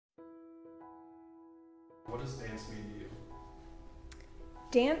What does dance mean to you?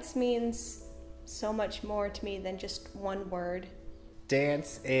 Dance means so much more to me than just one word.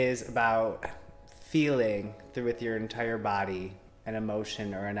 Dance is about feeling through with your entire body an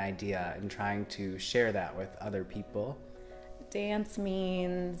emotion or an idea and trying to share that with other people. Dance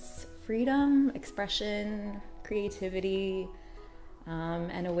means freedom, expression, creativity,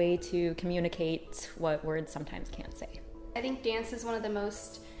 and a way to communicate what words sometimes can't say. I think dance is one of the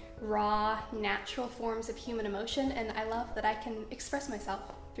most raw, natural forms of human emotion, and I love that I can express myself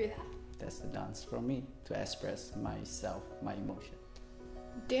through that. That's the dance for me, to express myself, my emotion.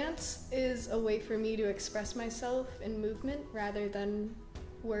 Dance is a way for me to express myself in movement rather than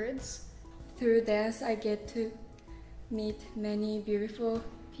words. Through dance, I get to meet many beautiful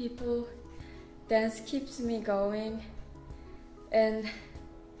people. Dance keeps me going, and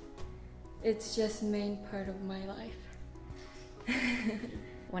it's just main part of my life.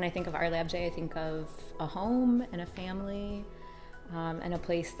 When I think of ArtLab J, I think of a home and a family, and a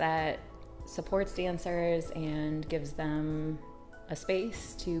place that supports dancers and gives them a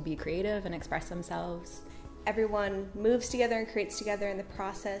space to be creative and express themselves. Everyone moves together and creates together, and the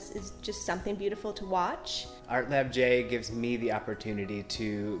process is just something beautiful to watch. ArtLab J gives me the opportunity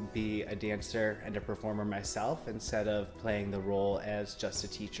to be a dancer and a performer myself instead of playing the role as just a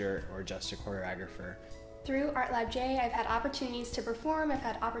teacher or just a choreographer. Through ArtLab J, I've had opportunities to perform, I've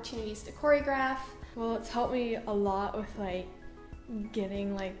had opportunities to choreograph. Well, it's helped me a lot with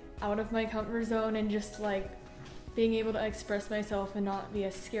getting out of my comfort zone and just being able to express myself and not be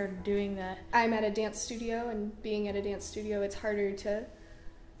as scared of doing that. I'm at a dance studio, and being at a dance studio, it's harder to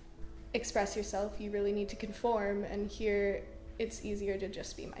express yourself. You really need to conform, and here it's easier to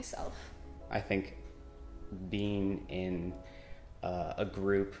just be myself. I think being in a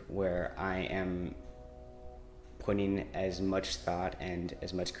group where I am putting as much thought and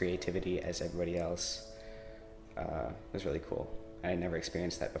as much creativity as everybody else was really cool. I had never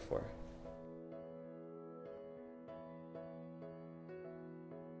experienced that before.